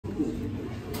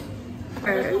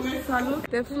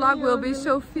The vlog will be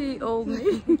Sophie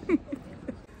only.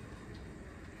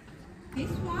 This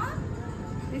one?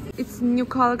 It's a new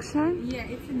collection? Yeah,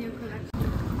 it's a new collection.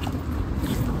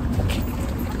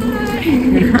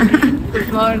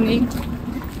 Good morning.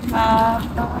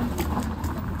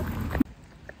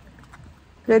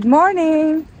 Good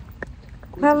morning.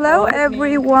 Hello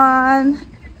everyone.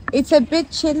 It's a bit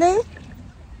chilly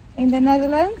in the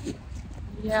Netherlands.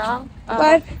 Yeah.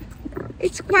 But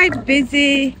it's quite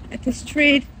busy at the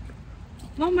street.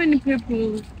 How many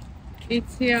people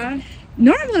it's here?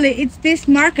 Normally it's this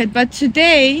market, but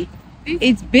today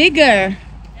it's bigger.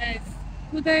 Yes.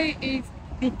 Today is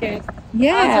biggest.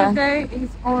 Yeah. Other day is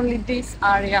only this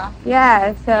area.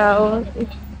 Yeah, so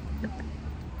it's...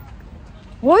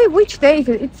 Wait, which day is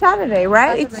it? It's Saturday,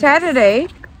 right? It's Saturday.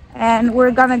 And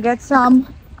we're gonna get some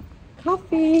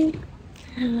coffee.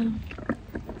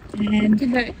 And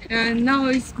Today, now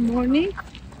it's morning.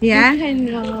 yeah. You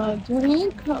can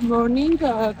drink morning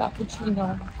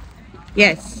cappuccino.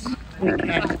 Yes, we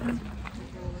can.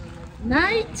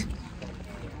 Night,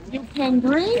 you can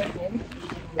drink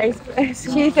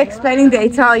espresso. She's explaining the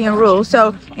Italian rule.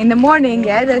 So in the morning,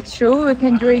 yeah, that's true. We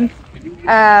can drink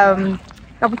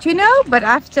cappuccino, but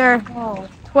after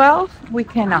 12, we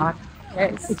cannot.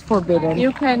 Yes. It's forbidden.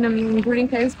 You can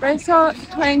drink espresso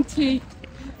 20.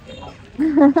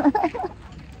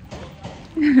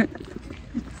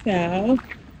 So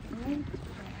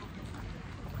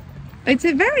it's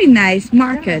a very nice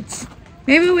market.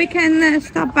 Maybe we can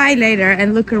stop by later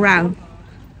and look around.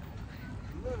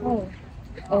 Oh.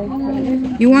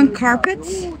 Okay. You want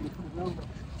carpets?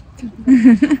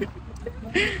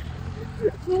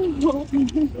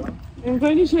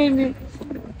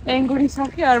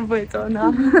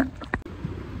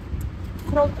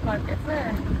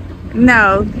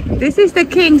 No, this is the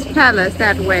King's Palace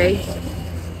that way.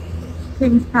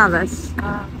 King's Palace.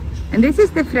 And this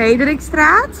is the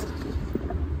Frederikstraat.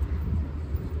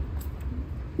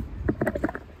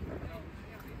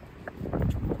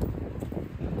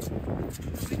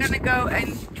 We're gonna go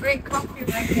and drink coffee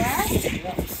right there.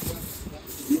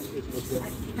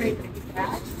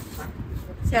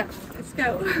 So, let's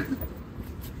go.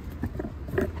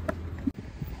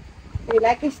 Do you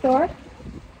like the store?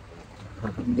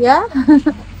 Yeah?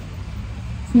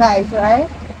 It's nice, right?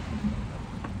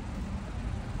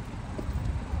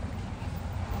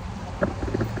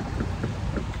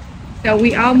 So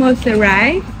we almost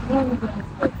arrived.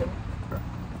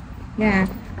 Yeah.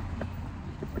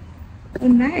 Oh,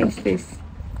 nice this.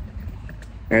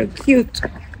 Very cute.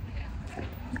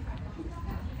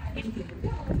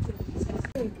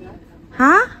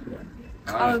 Huh?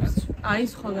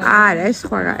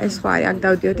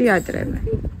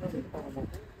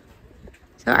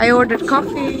 So I ordered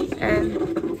coffee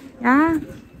and yeah,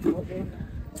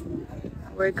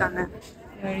 we're gonna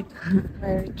Very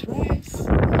nice.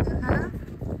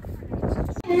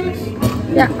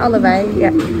 ja, allebei,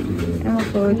 ja. Helemaal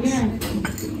goed.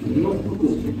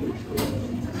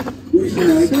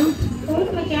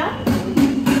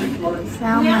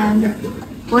 Salmon.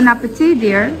 Bon appetit,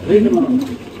 dear.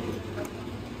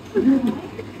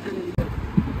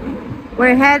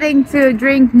 We're heading to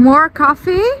drink more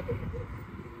coffee.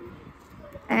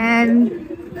 And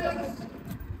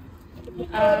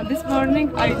This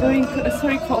morning I drink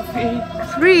 3 coffee.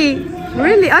 3?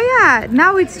 Really? Oh yeah,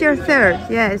 now it's your 3rd.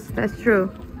 Yes, that's true.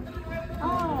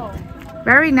 Oh.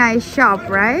 Very nice shop,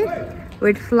 right?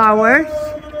 With flowers.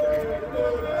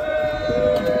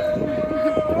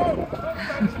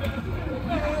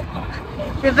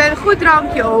 Ze hebben een goed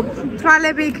drankje op.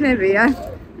 12 knibben, ja.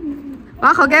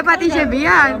 Wacht, oké, wat is je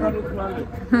bier?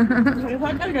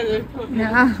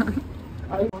 Ja.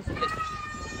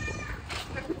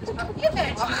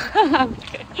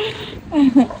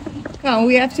 Come on,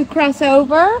 we have to cross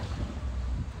over.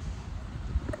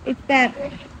 It's that.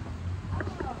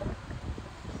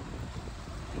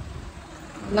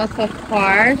 Lots of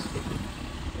cars.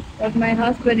 But my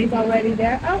husband is already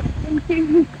there. Oh, thank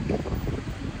you.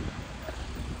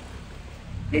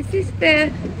 This is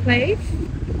the place.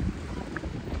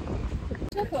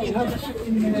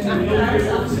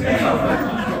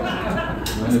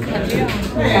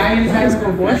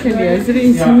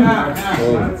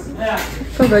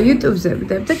 Kogo YouTube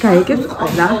zrobię, czekaj, jak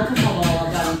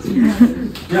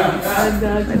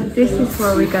This is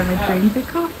where we're gonna drink the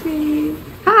coffee.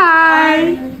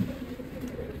 Hi!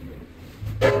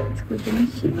 It's good to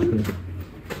meet you.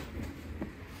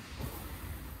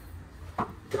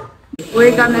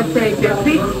 We're gonna take the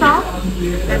pit stop.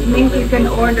 That means you can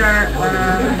order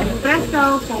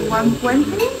espresso for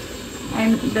 120.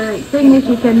 And the thing is,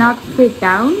 you cannot sit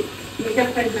down.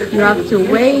 You have to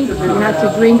wait, you have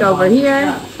to drink over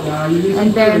here,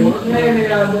 and then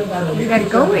you get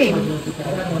going.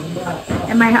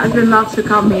 And my husband loves to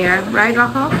come here, right,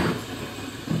 Rachel?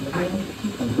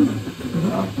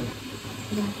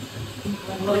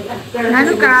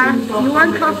 Hanukkah, you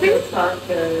want coffee?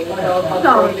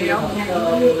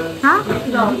 Huh?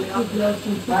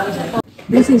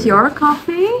 This is your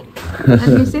coffee. Let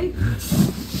me see.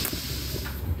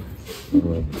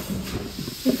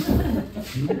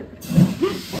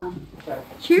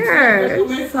 Cheers!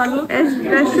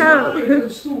 Espresso!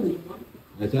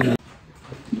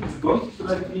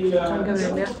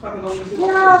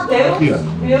 Ja,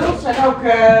 deels. En ook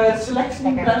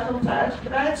selectie blijft ons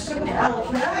uitgebreid.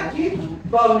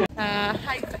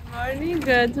 Hi, good morning.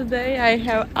 Today I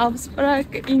have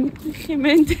afspraak in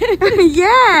GEMEENTE.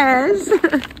 Yes!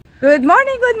 Good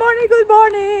morning, good morning, good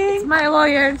morning! My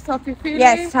lawyer, Sophie Philly.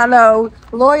 Yes, hello.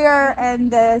 Lawyer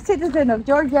and citizen of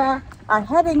Georgia are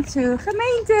heading to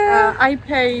Gemeente. I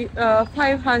pay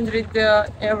 500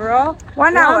 euro.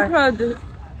 1 hour.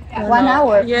 1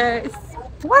 hour? Yes.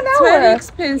 1 It's hour? very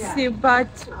expensive, but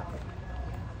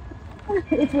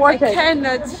It's I worth it.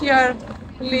 cannot here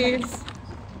live.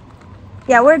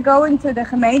 Yeah, we're going to the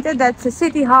gemeente, that's the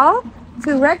city hall,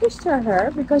 to register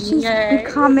her because she's Yay.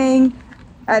 becoming,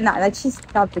 not like she's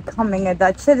not becoming a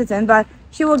Dutch citizen, but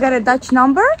she will get a Dutch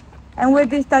number, and with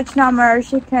this Dutch number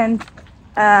she can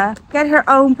get her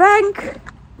own bank.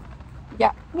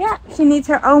 Yeah, she needs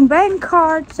her own bank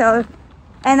card, so,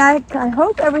 and I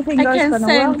hope everything I goes can gonna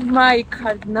send well. my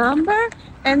card number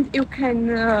and you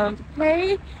can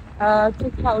pay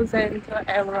 2000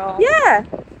 euro. Yeah,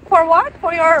 for what?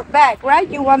 For your bag, right?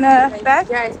 You want a bag?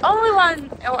 Yes, only one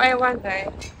day.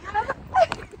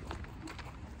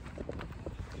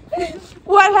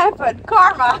 What happened?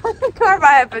 Karma. Karma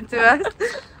happened to us.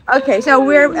 Okay, so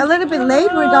we're a little bit late.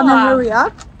 We're gonna hurry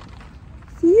up.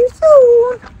 See you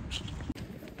soon.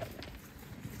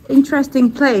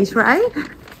 Interesting place, right?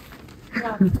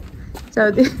 Yeah.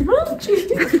 So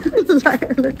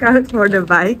look out for the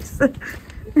bikes.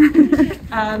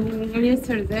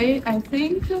 Yesterday, I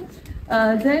think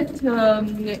that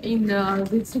in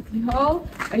the city hall,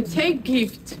 I take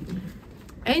gift.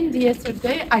 And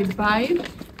yesterday, I buy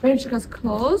Bershka's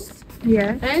clothes.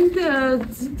 Yeah. And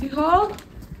city hall.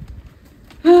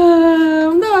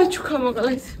 No,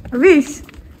 Wies?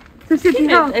 To City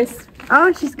Hall. Yes.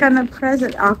 Oh, she's gonna press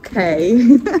it.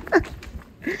 Okay.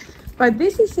 But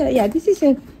this is a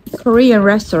Korean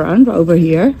restaurant over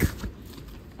here.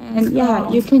 And yeah,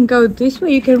 you can go this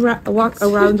way. You can walk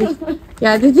around this.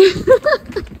 Yeah, this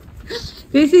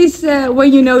is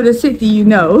when you know the city, you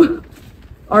know,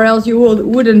 or else you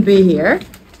wouldn't be here.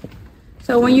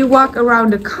 So when you walk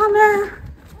around the corner,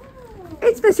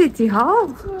 it's the city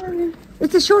hall.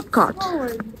 It's a shortcut.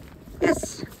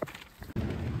 Yes.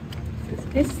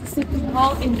 This city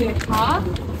hall in the HAAG.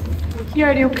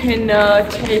 Here you can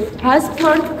take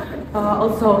passport,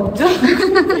 also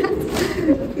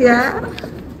Yeah.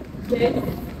 Yes.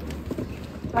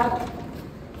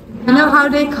 You know how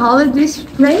they call it, this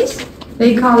place?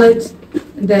 They call it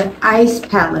the Ice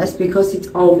Palace because it's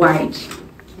all white.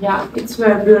 Yeah, it's a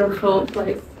very beautiful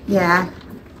place. Yeah.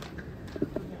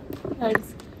 There's a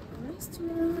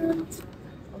restaurant,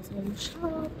 also a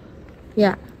shop.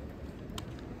 Yeah.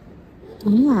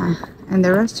 Yeah. And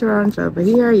the restaurant's over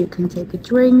here. You can take a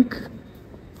drink.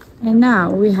 And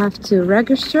now we have to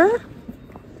register.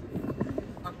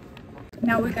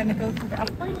 Now we're gonna go to the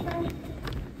appointment.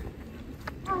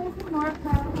 Hi, goedemorgen.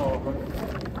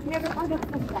 Je hebt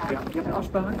een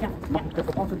afspraak. Ja. Mag ik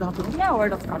even andere datum? Ja hoor,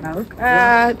 dat kan ook.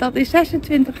 Dat is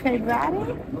 26 februari.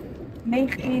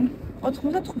 19... Wat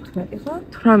moet dat goed is dat?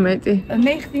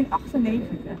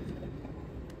 1998.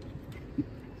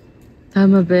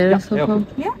 Samen bellen.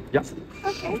 Ja? Ja.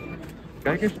 Oké.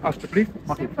 Kijk eens, alsjeblieft.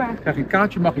 Super. Krijg je een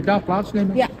kaartje, mag je daar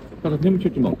plaatsnemen? Ja. Dan het nummertje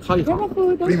op de man. Ga je gang. Helemaal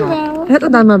goed, dankjewel. Het is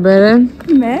aan bellen.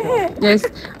 Nee. Yes,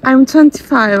 I'm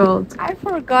 25 old. I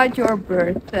forgot your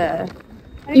birth.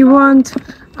 You want?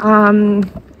 I'm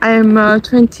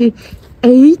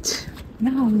 28.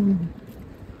 No.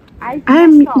 I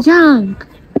I'm messed up. young.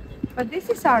 But this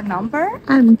is our number.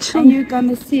 I'm And 2. you're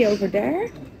gonna see over there.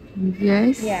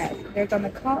 Yes. Yes, they're gonna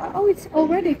call. Oh, it's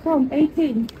already come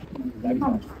 18.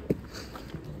 Come.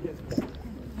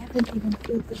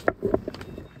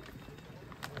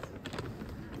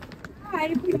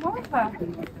 Hi, goedemorgen.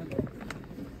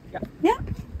 Ja?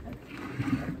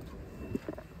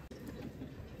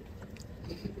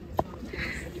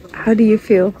 How do you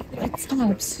feel? What's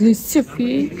up,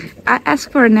 Sophie? I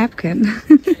asked for a napkin.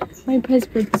 My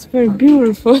passport is very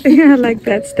beautiful. Yeah, like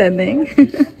that standing.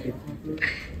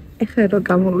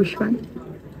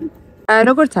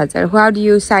 How do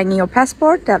you sign your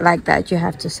passport? That like that you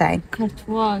have to sign.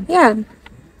 Kartwan. Yeah.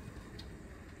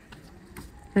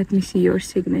 Let me see your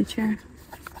signature.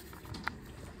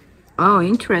 Oh,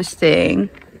 interesting.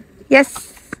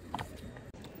 Yes.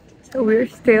 So we're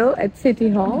still at City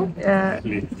Hall. Yeah,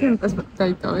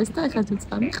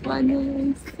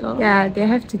 they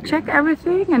have to check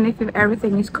everything, and if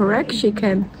everything is correct, she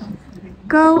can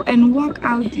go and walk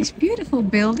out this beautiful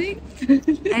building.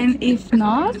 And if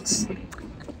not,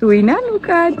 doei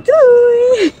Nanuka,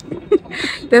 doei!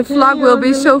 The vlog will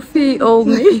be Sophie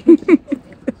only.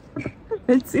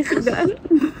 Let's see that.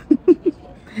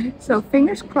 So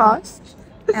fingers crossed,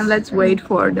 and let's wait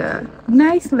for the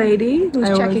nice lady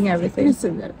who's checking everything.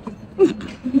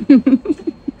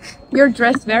 You're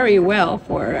dressed very well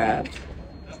for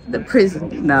the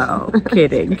prison. No,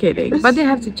 kidding, kidding. But they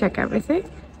have to check everything.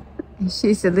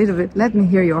 She's a little bit, let me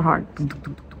hear your heart.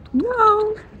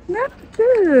 No, not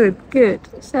good. Good.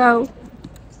 So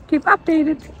keep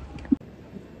updated.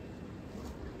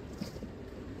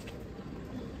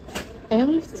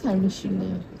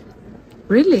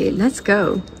 Really? Let's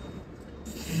go.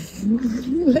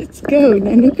 Let's go,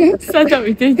 Nanuka.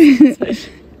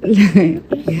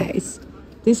 Yes.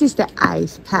 This is the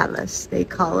ice palace, they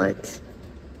call it.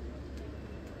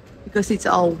 Because it's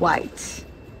all white.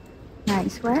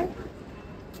 Nice, right?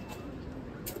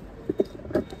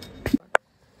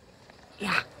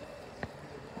 Yeah.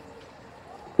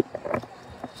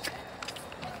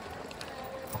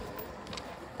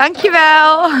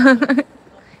 Dankjewel.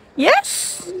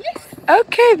 Yes? Yes.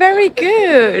 Okay, very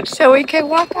good. So we can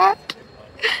walk out.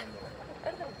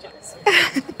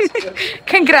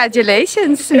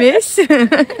 Congratulations, miss.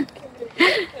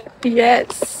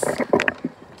 Yes.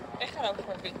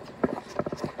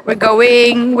 We're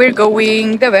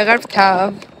going the weg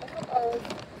af.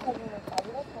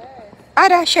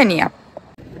 Ada Shania.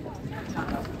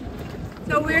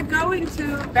 So we're going to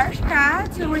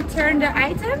Bershka to return the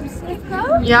items. Let's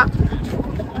go. Yeah.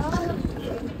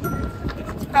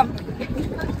 Come.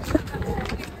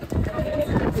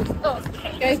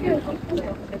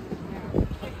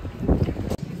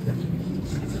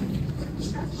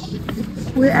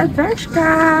 We're at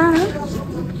Bershka.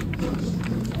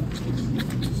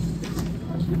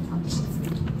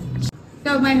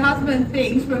 So my husband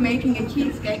thinks we're making a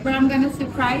cheesecake, but I'm gonna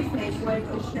surprise him with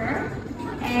a shirt.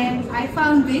 And I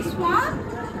found this one.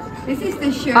 This is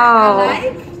the shirt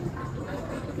I like.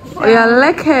 Oh ja,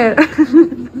 lekker.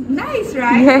 Nice,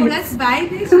 right? Yes. So let's buy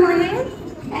this for him,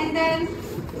 and then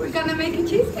we're gonna make a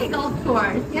cheesecake, of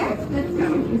course. Yes, let's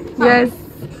go. Yes.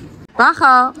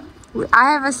 Bajo, I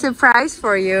have a surprise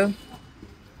for you.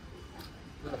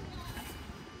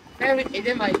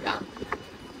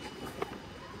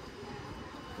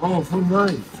 Oh, van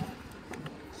mij.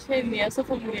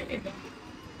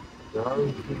 Ja,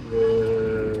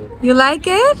 You like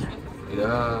it?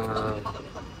 ja.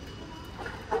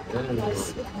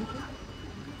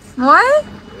 What?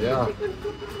 Ja.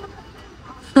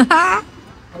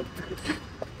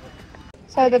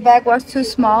 So the bag was too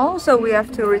small, so we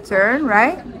have to return,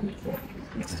 right?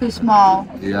 It's too small.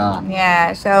 Ja.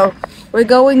 Yeah, so we're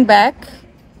going back.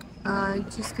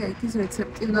 Cheesecake is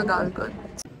recept inderdaad good.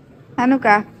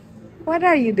 Hanukkah, what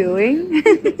are you doing?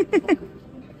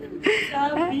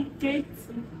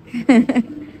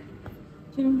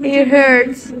 It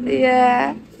hurts.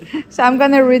 Yeah. So I'm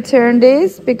gonna return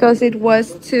this because it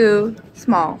was too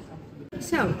small.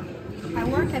 So I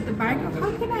work at the bar.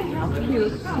 How can I help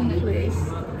you? Come, please.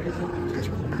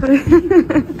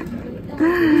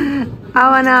 I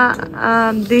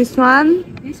wanna this one.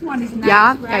 This one is nice,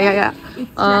 Yeah, right? yeah.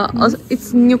 It's Also,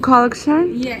 it's new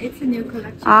collection. yeah, it's a new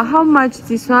collection. How much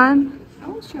this one? I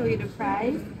will show you the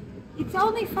price. It's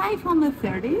only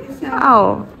 530, so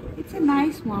Oh, it's a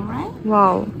nice one, right?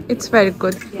 wow, it's very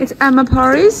good. It's Emma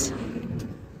Paris.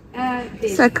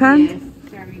 This, Second. yes,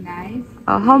 very nice.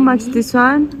 How much this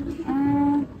one?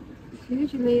 It's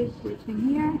usually switching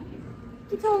here.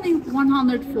 It's only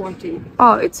 140.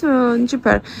 Oh, it's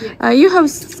cheaper. You have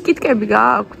skincare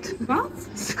bedacht. Wat?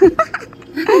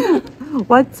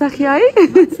 Wat zeg jij?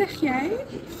 Wat zeg jij?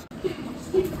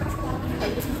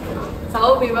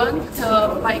 So we want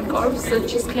to buy corpse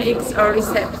cheesecakes or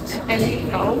recept and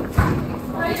go.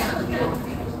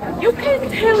 You can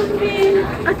tell me.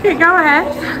 Okay, go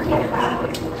ahead.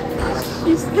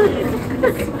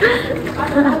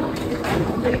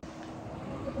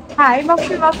 Hi, mag ik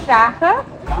u wat vragen?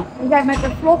 We zijn met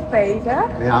een vlog bezig.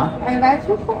 Ja, En wij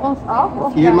zoeken ons af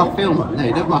of je wij- mag filmen.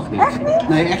 Nee, dat mag niet. Echt niet?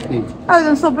 Nee, echt niet. Oh,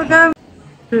 dan stop ik hem.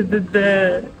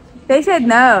 They said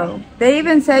no. They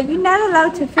even said you're not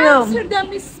allowed to film.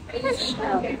 Amsterdam is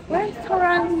special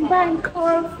restaurant in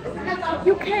Bangkok.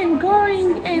 You can go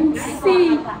in and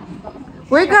see.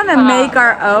 We're gonna make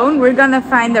our own. We're gonna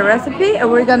find the recipe and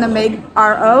we're gonna make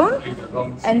our own.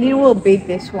 And you will beat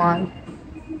this one.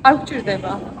 Amsterdam.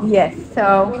 Yes,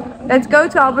 so let's go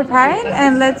to Albert Heijn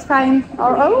and let's find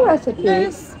our own recipe.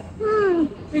 Yes.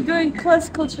 We're doing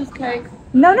classical cheesecake.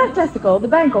 No, not classical, the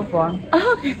Bangkok one.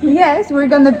 Okay. Yes, we're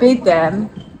gonna beat them.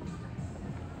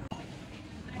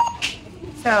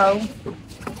 So.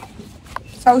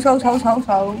 Altijd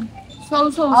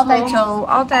zo,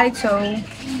 altijd zo.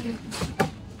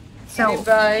 So,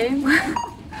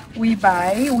 we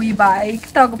buy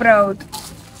stokbrood.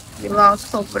 We love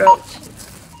stokbrood.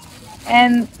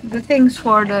 And the things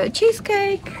for the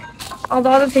cheesecake, all the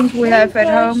other things we have at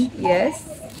home. Yes.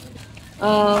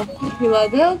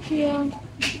 Philadelphia.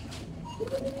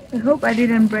 I hope I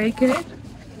didn't break it.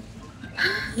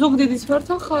 Zoek dit is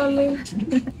portogalen.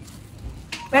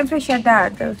 Ben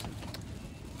daar dus.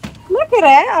 Lekker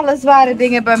hè, alle zware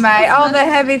dingen bij mij. All the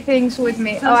heavy things with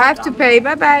me. Oh, I have to pay.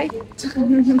 Bye bye.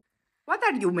 What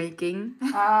are you making?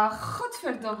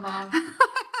 Godverdomme.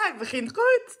 Het begint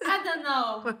goed. I don't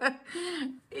know.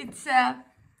 It's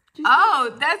oh,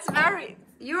 that's very.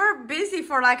 You're busy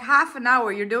for like half an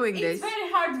hour. You're doing this. It's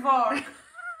very hard work.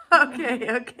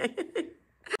 Okay.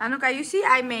 Anuka, you see,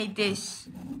 I made this.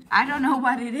 I don't know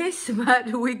what it is,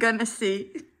 but we're gonna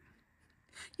see.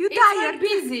 You tired? It's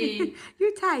very busy.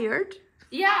 You tired?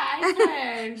 Yeah, I'm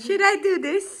tired. Should I do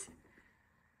this?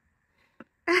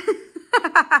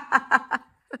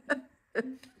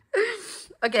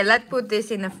 Okay, let's put this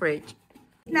in the fridge.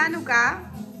 Nanuka,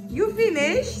 you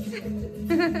finished?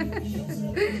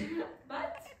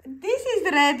 This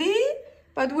is ready,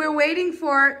 but we're waiting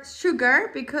for sugar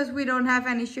because we don't have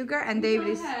any sugar, and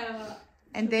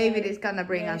David is gonna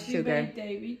bring us sugar.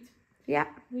 David. Yeah.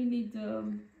 We need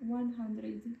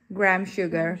 100 gram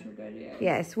sugar. yes.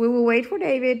 Yes, we will wait for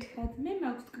David.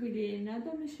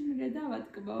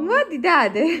 What did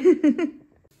that?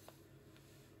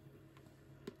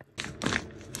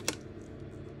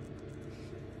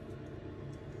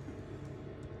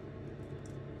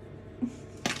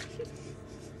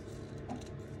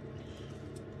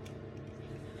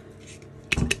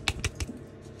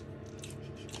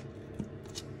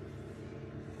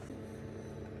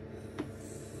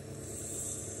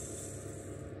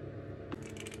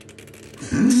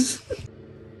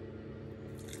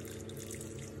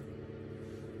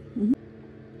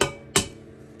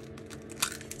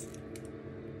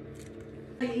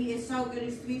 Je suiker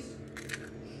is vies.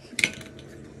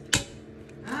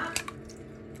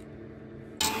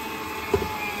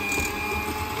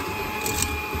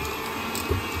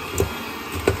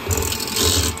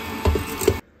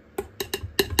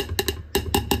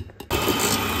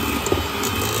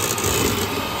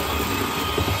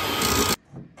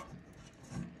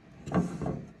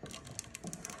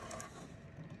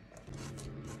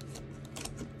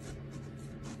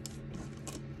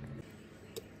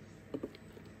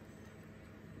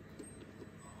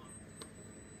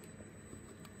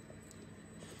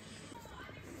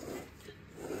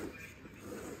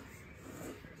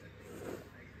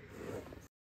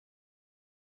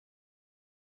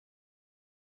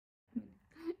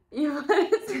 You want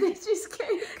to see the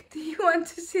cheesecake? Do you want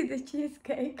to see the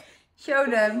cheesecake? Show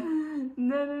them.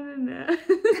 No.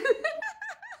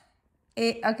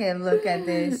 Okay, look at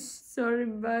this. Sorry,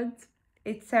 but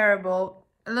It's terrible.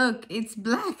 Look, it's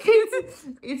black.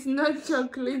 it's not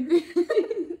chocolate.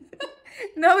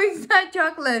 No, it's not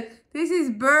chocolate. This is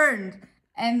burned.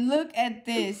 And look at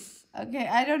this. Okay,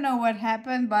 I don't know what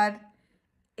happened, but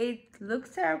it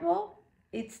looks terrible.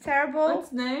 It's terrible.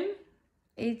 What's name?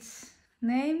 Its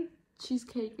name?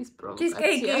 Cheesecake is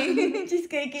Cheesecakey.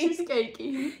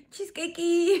 Cheesecakey.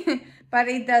 Cheesecakey. But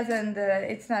it doesn't,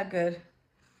 it's not good.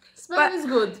 Smell is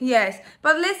good. Yes,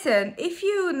 but listen, if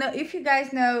you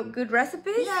guys know good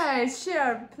recipes, Yes,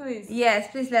 share, please. yes,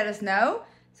 please let us know.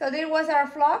 So there was our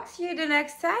vlog. See you the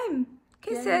next time.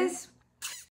 Kisses.